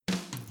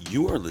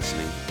You are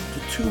listening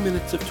to 2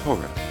 Minutes of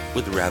Torah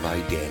with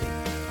Rabbi Danny,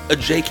 a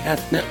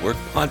JCast Network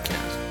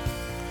podcast.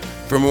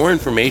 For more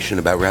information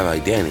about Rabbi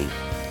Danny,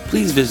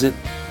 please visit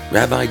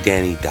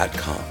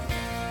rabbidanny.com.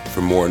 For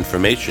more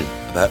information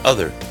about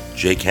other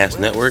JCast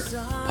Network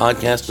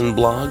podcasts and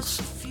blogs,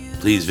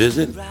 please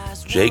visit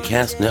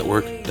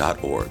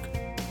jcastnetwork.org.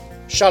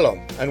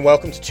 Shalom, and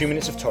welcome to 2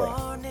 Minutes of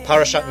Torah,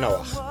 Parashat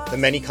Noach, the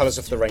many colors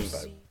of the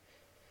rainbow.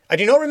 I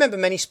do not remember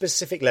many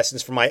specific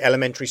lessons from my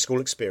elementary school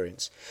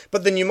experience,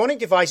 but the mnemonic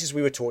devices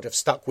we were taught have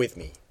stuck with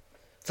me.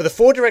 For the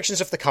 4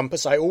 directions of the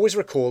compass, I always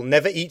recall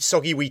never eat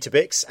soggy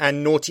Weetabix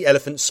and naughty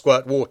elephants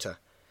squirt water.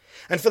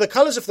 And for the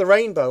colours of the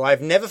rainbow, I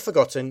have never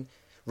forgotten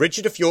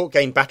Richard of York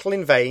gained battle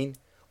in vain,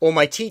 or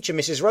my teacher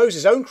Mrs.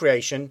 Rose's own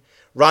creation,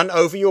 run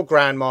over your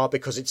grandma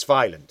because it's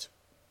violent.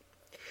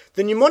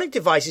 The mnemonic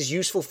device is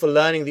useful for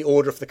learning the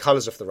order of the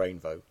colours of the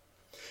rainbow.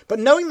 But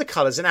knowing the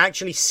colours and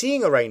actually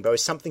seeing a rainbow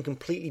is something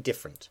completely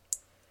different.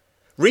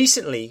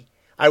 Recently,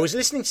 I was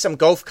listening to some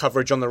golf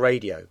coverage on the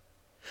radio.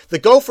 The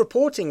golf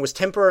reporting was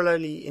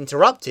temporarily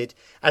interrupted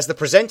as the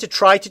presenter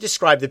tried to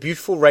describe the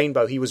beautiful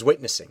rainbow he was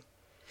witnessing.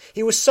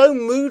 He was so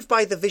moved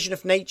by the vision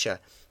of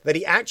nature that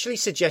he actually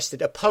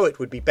suggested a poet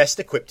would be best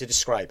equipped to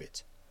describe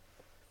it.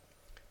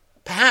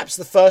 Perhaps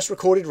the first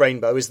recorded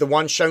rainbow is the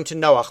one shown to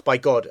Noach by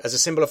God as a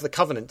symbol of the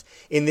covenant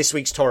in this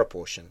week's Torah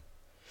portion.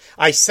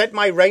 I set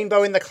my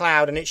rainbow in the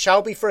cloud, and it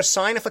shall be for a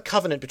sign of a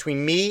covenant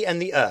between me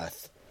and the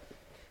earth.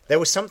 There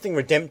was something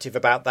redemptive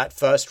about that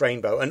first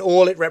rainbow and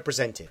all it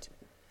represented.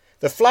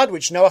 The flood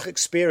which Noach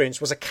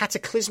experienced was a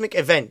cataclysmic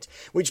event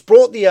which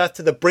brought the earth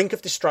to the brink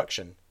of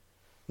destruction.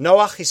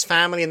 Noach, his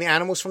family, and the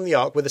animals from the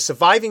ark were the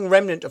surviving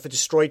remnant of a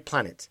destroyed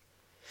planet.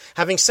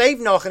 Having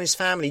saved Noach and his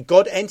family,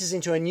 God enters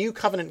into a new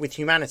covenant with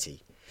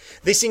humanity.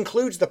 This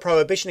includes the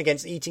prohibition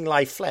against eating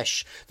live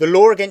flesh, the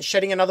law against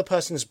shedding another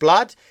person's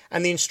blood,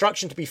 and the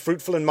instruction to be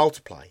fruitful and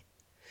multiply.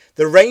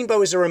 The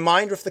rainbow is a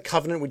reminder of the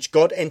covenant which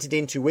God entered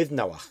into with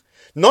Noach,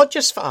 not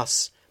just for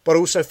us, but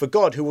also for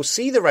God, who will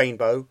see the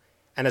rainbow,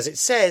 and as it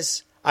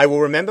says, I will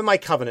remember my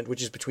covenant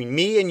which is between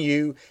me and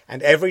you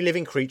and every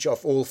living creature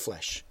of all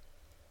flesh.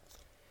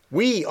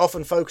 We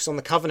often focus on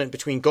the covenant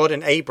between God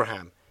and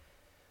Abraham,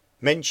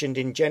 mentioned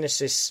in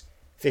Genesis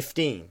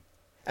 15.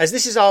 As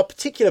this is our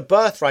particular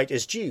birthright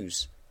as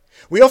Jews.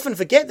 We often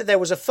forget that there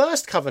was a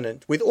first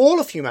covenant with all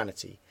of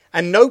humanity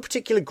and no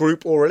particular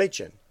group or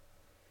religion.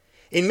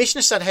 In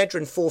Mishnah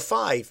Sanhedrin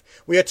 4:5,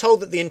 we are told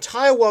that the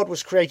entire world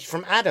was created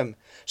from Adam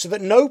so that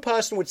no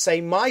person would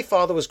say, my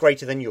father was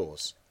greater than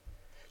yours.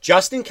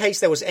 Just in case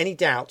there was any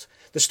doubt,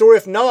 the story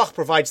of Noach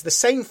provides the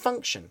same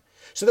function,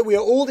 so that we are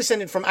all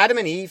descended from Adam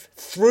and Eve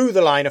through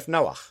the line of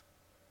Noach.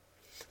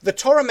 The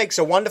Torah makes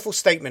a wonderful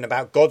statement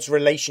about God's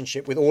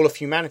relationship with all of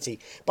humanity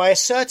by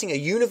asserting a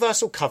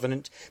universal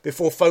covenant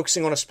before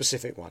focusing on a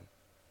specific one.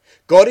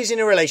 God is in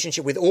a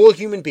relationship with all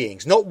human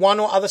beings, not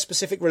one or other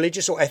specific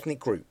religious or ethnic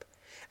group.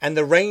 And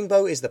the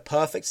rainbow is the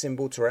perfect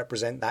symbol to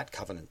represent that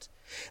covenant.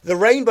 The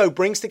rainbow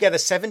brings together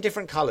 7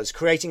 different colours,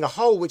 creating a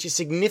whole which is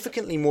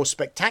significantly more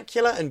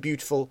spectacular and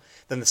beautiful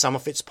than the sum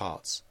of its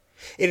parts.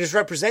 It is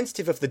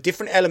representative of the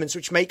different elements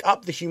which make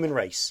up the human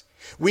race.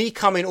 We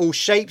come in all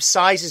shapes,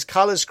 sizes,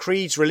 colours,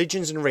 creeds,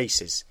 religions and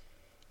races.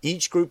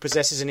 Each group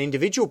possesses an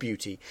individual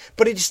beauty,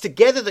 but it is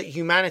together that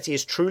humanity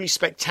is truly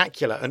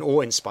spectacular and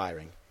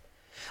awe-inspiring.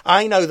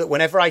 I know that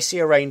whenever I see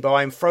a rainbow,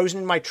 I am frozen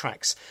in my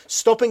tracks,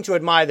 stopping to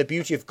admire the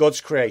beauty of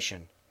God's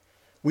creation.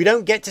 We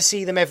don't get to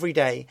see them every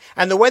day,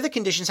 and the weather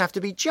conditions have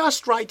to be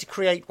just right to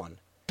create one.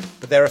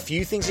 But there are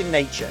few things in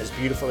nature as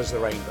beautiful as the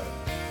rainbow,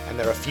 and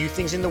there are few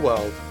things in the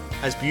world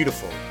as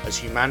beautiful as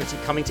humanity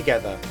coming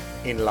together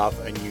in love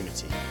and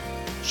unity.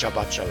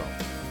 Shabbat Shalom.